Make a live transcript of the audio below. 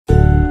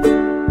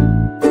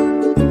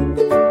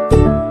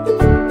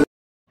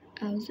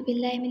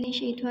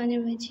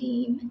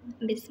Auzubillahiminash-shaytanir-rajeem.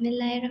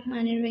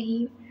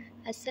 Bismillahir-rahmanir-rahim.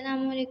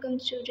 Assalamualaikum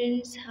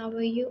students, how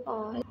are you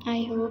all? I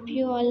hope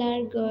you all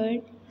are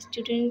good.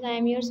 Students, I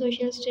am your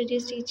social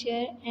studies teacher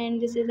and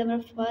this is our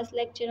first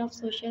lecture of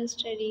social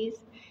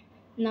studies.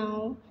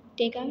 Now,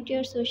 take out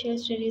your social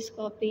studies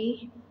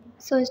copy.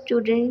 So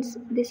students,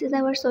 this is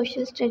our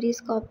social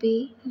studies copy.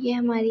 ये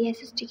हमारी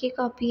SST की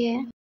copy है।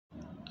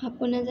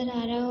 आपको नज़र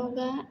आ रहा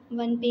होगा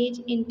 1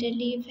 page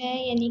interleave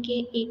है, यानी कि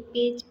 1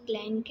 पेज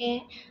ब्लैंक है।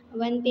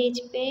 1 पेज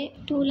पे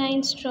 2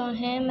 लाइन्स ड्रॉ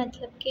हैं,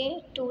 मतलब कि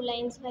 2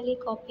 लाइन्स वाली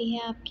कॉपी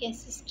है आपकी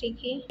SST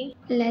की।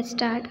 Let's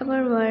start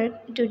our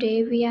work.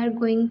 Today we are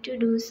going to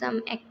do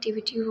some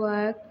activity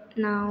work.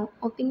 Now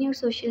open your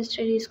social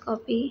studies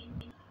copy.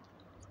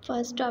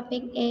 First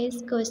topic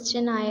is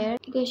question Eyre.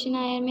 Question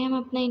आयर में हम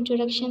अपना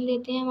इंट्रोडक्शन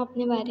देते हैं, हम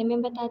अपने बारे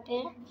में बताते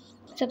हैं।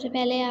 सबसे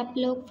पहले आप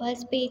लोग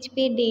फर्स्ट पेज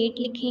पे डेट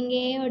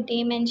लिखेंगे और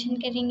डे मेंशन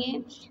करेंगे।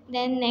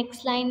 देन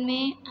नेक्स्ट लाइन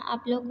में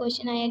आप लोग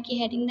क्वेश्चन आयर की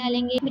हेडिंग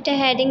डालेंगे। बेटा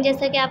हेडिंग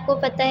जैसा कि आपको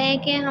पता है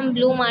कि हम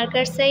ब्लू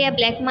मार्कर से या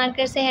ब्लैक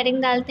मार्कर से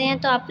हेडिंग डालते हैं,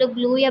 तो आप लोग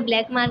ब्लू या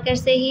ब्लैक मार्कर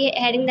से ही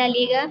हेडिंग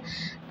डालिएगा।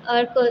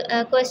 और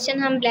क्वेश्चन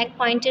हम ब्लैक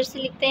पॉइंटर से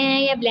लिखते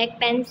हैं या ब्लैक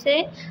पेन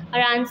से, और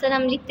आंसर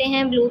हम लिखते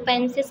हैं ब्लू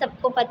पेन से।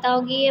 सबको पता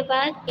होगी ये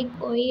बात।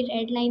 कोई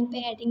रेड लाइन पे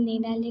हेडिंग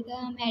नहीं डालेगा,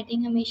 हम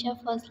हेडिंग हमेशा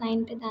फर्स्ट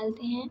लाइन पे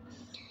डालते हैं।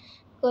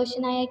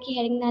 क्वेश्चन आया कि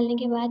हेडिंग डालने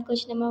के बाद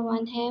क्वेश्चन नंबर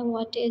 1 है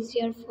what is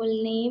your full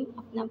name,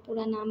 अपना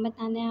पूरा नाम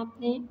बताना है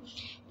आपने।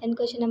 देन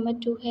क्वेश्चन नंबर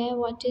 2 है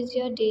what is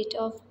your date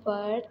of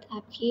birth,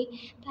 आपकी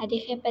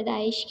तारीख़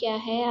पैदाइश क्या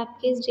है, आप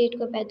किस डेट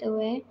को पैदा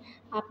हुए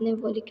आपने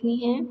वो लिखनी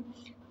है।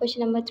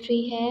 क्वेश्चन नंबर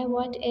 3 है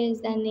what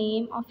is the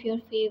name of your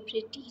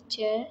favourite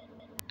teacher,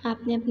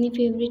 आपने अपनी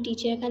फेवरेट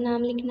टीचर का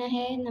नाम लिखना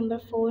है। नंबर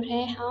 4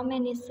 है हाउ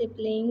मैनी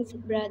सिबलिंग्स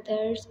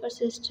ब्रदर्स और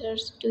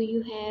सिस्टर्स डू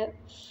यू हैव,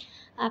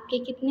 आपके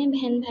कितने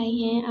बहन भाई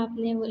हैं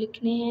आपने वो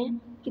लिखने हैं।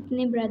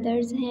 कितने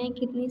ब्रदर्स हैं,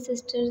 कितनी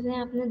सिस्टर्स हैं,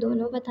 आपने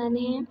दोनों बताने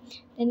हैं।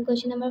 देन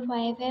क्वेश्चन नंबर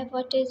 5 है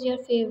what is your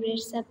favourite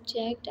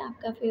subject,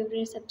 आपका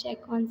फेवरेट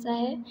सब्जेक्ट कौन सा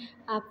है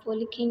आप वो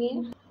लिखेंगे।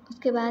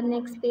 उसके बाद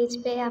नेक्स्ट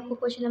पेज पे आपको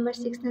क्वेश्चन नंबर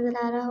 6 नज़र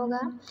आ रहा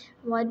होगा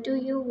what do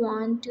you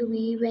want to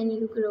be when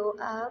you grow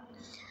up,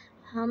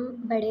 हम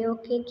बड़े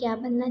होके क्या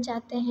बनना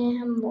चाहते हैं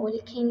हम वो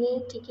लिखेंगे,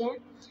 ठीक है।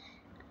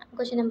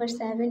 क्वेश्चन नंबर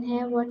 7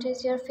 है what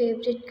is your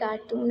favourite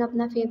cartoon,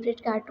 अपना फेवरेट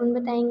कार्टून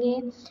बताएंगे।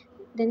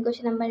 Then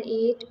question number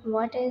 8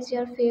 what is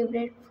your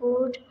favourite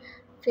food,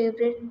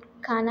 favourite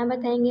खाना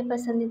बताएंगे,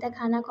 पसंदीदा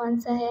खाना कौन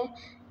सा है।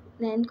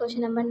 देन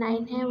क्वेश्चन नंबर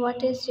 9 है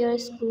what is your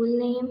school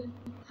name,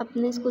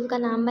 अपने स्कूल का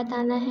नाम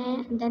बताना है।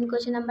 देन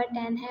क्वेश्चन नंबर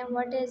 10 है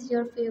what is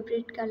your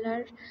favourite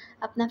colour,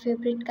 अपना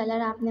फेवरेट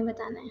कलर आपने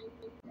बताना है।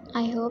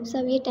 आई होप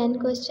सब ये 10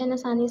 क्वेश्चन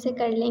आसानी से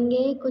कर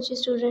लेंगे। कुछ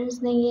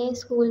स्टूडेंट्स ने ये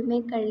स्कूल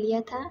में कर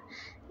लिया था,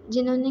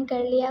 जिन्होंने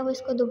कर लिया वो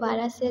इसको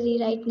दोबारा से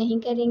रीराइट नहीं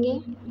करेंगे।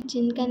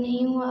 जिनका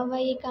नहीं हुआ हुआ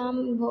ये काम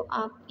वो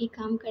आप ये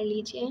काम कर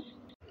लीजिए।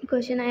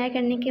 क्वेश्चन आया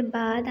करने के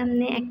बाद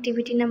हमने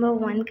एक्टिविटी नंबर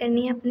 1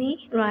 करनी है अपनी,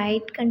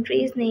 right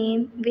countries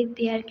name with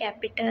their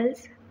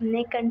Capitals,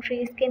 हमने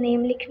कंट्रीज़ के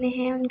नेम लिखने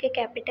हैं उनके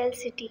कैपिटल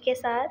सिटी के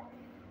साथ।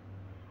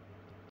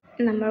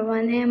 नंबर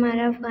 1 है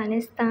हमारा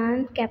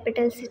अफ़गानिस्तान,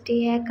 कैपिटल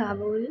सिटी है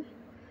काबुल।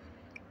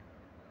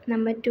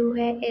 नंबर 2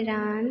 है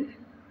ईरान,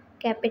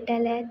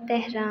 कैपिटल है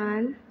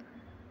Tehran.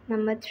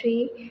 Number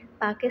 3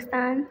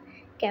 Pakistan,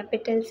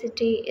 capital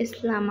city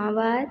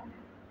Islamabad.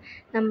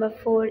 Number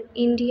 4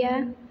 India,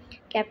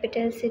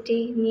 capital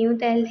city new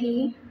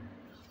Delhi.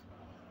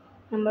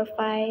 Number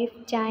 5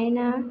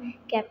 China,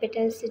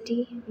 capital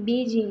city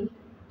Beijing.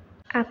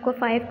 आपको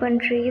 5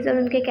 कंट्रीज़ और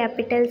उनके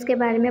कैपिटल्स के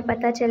बारे में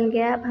पता चल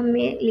गया। अब हम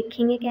ये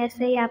लिखेंगे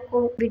कैसे, ये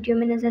आपको वीडियो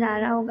में नज़र आ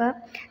रहा होगा।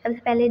 सबसे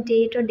पहले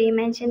डेट और डे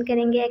मेंशन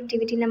करेंगे।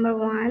 एक्टिविटी नंबर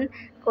 1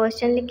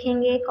 क्वेश्चन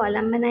लिखेंगे,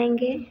 कॉलम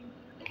बनाएंगे।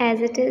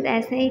 एज़ इट इज़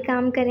ऐसे ही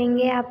काम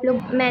करेंगे आप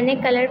लोग। मैंने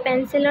कलर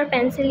पेंसिल और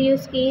पेंसिल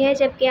यूज़ की है,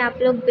 जबकि आप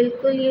लोग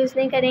बिल्कुल यूज़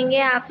नहीं करेंगे।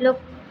 आप लोग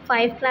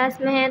 5 क्लास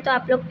में हैं तो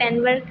आप लोग पेन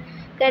वर्क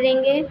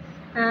करेंगे।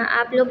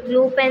 आप लोग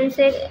ब्लू पेन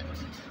से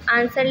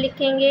आंसर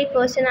लिखेंगे।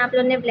 क्वेश्चन आप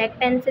लोगों ने ब्लैक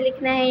पेन से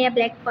लिखना है या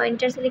ब्लैक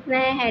पॉइंटर से लिखना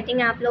है।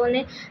 हेडिंग आप लोगों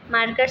ने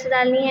मार्कर से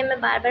डालनी है। मैं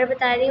बार बार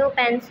बता रही हूँ,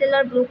 पेंसिल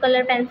और ब्लू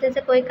कलर पेंसिल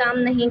से कोई काम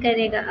नहीं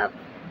करेगा अब।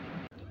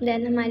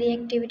 देन हमारी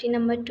एक्टिविटी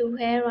नंबर 2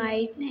 है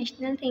right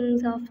national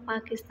things of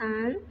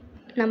Pakistan.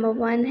 Number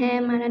 1 है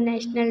हमारा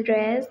नेशनल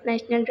ड्रेस।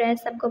 नेशनल ड्रेस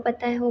सबको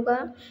पता होगा,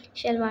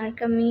 शलवार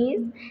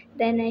कमीज़।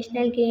 देन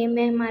नेशनल गेम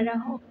है हमारा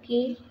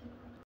हॉकी।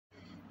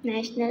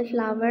 नेशनल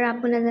फ्लावर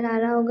आपको नज़र आ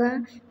रहा होगा,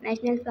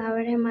 नेशनल फ्लावर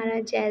है हमारा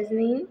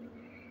जैस्मिन।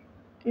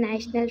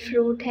 नेशनल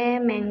फ्रूट है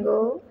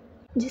मैंगो,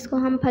 जिसको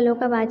हम फलों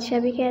का बादशाह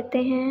भी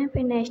कहते हैं।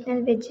 फिर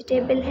नेशनल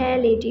वेजिटेबल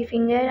है लेडी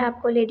फिंगर,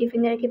 आपको लेडी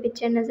फिंगर की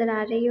पिक्चर नज़र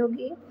आ रही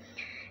होगी।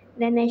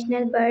 देन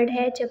नेशनल बर्ड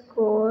है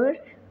चकोर।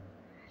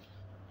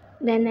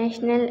 देन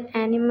नेशनल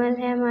एनिमल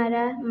है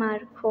हमारा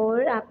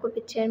मारखोर, आपको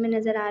पिक्चर में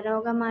नज़र आ रहा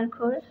होगा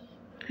मारखोर।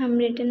 हम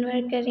रिटन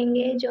वर्क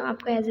करेंगे जो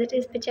आपको एज इट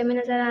इज़ पिक्चर में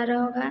नज़र आ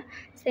रहा होगा,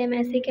 सेम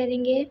ऐसे ही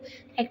करेंगे।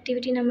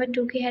 एक्टिविटी नंबर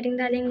 2 की हेडिंग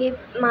डालेंगे,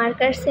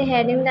 मार्कर से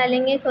हेडिंग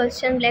डालेंगे,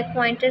 क्वेश्चन ब्लैक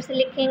पॉइंटर से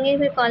लिखेंगे,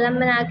 फिर कॉलम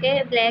बना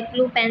के ब्लैक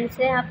ब्लू पेन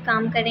से आप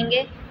काम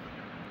करेंगे।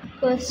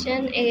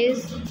 Question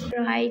is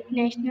right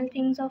national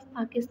things of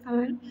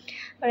Pakistan,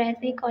 और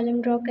ऐसे ही कॉलम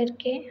ड्रॉ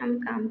करके हम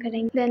काम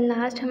करेंगे। देन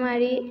लास्ट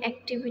हमारी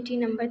एक्टिविटी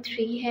नंबर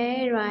 3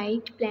 है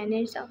right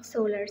planets of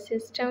solar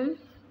system.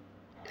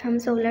 हम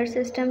सोलर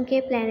सिस्टम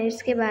के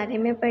प्लैनेट्स के बारे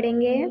में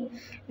पढ़ेंगे।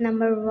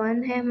 नंबर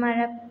 1 है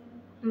हमारा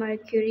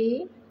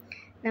mercury,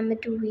 number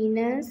 2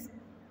 Venus,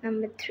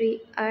 number 3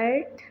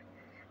 earth,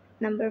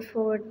 number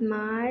 4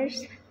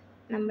 Mars,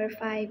 number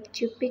 5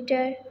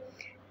 Jupiter,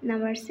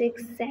 number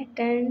 6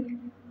 Saturn,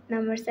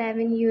 number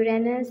 7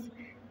 Uranus,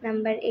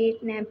 number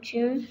 8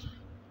 Neptune.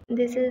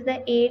 This is the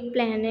 8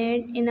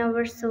 planet in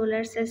our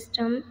solar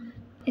system.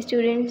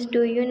 Students,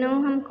 do you know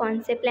हम कौन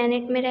से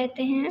planet में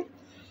रहते हैं?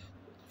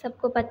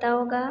 सबको पता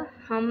होगा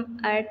हम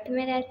अर्थ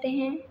में रहते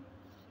हैं।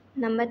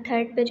 नंबर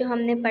 3 पे जो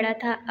हमने पढ़ा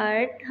था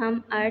अर्थ,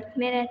 हम अर्थ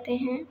में रहते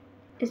हैं।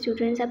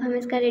 स्टूडेंट्स, अब हम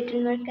इसका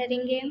रिटन वर्क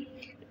करेंगे।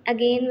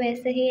 अगेन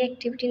वैसे ही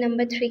एक्टिविटी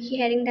नंबर 3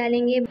 की हेडिंग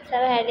डालेंगे।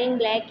 सब हेडिंग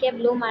ब्लैक या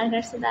ब्लू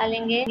मार्कर से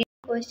डालेंगे।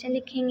 क्वेश्चन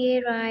लिखेंगे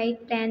right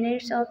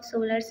planets of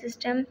solar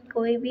system.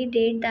 कोई भी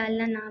डेट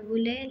डालना ना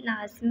भूलें,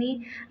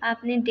 लाजमी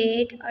आपने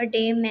डेट और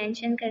डे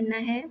मेंशन करना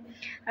है।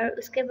 और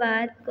उसके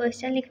बाद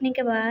क्वेश्चन लिखने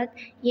के बाद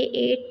ये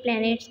 8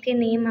 प्लैनेट्स के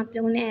नेम आप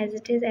लोगों ने एज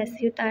इट इज़ ऐसे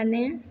ही उतारने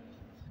हैं।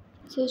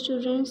 So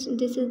students,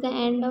 this is the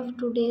end of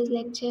today's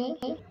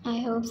lecture.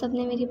 I hope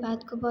सबने मेरी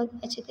बात को बहुत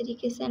अच्छे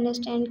तरीके से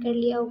अंडरस्टैंड कर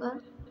लिया होगा।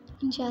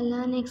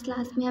 इंशाल्लाह नेक्स्ट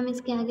क्लास में हम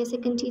इसके आगे से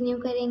कंटिन्यू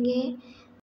करेंगे।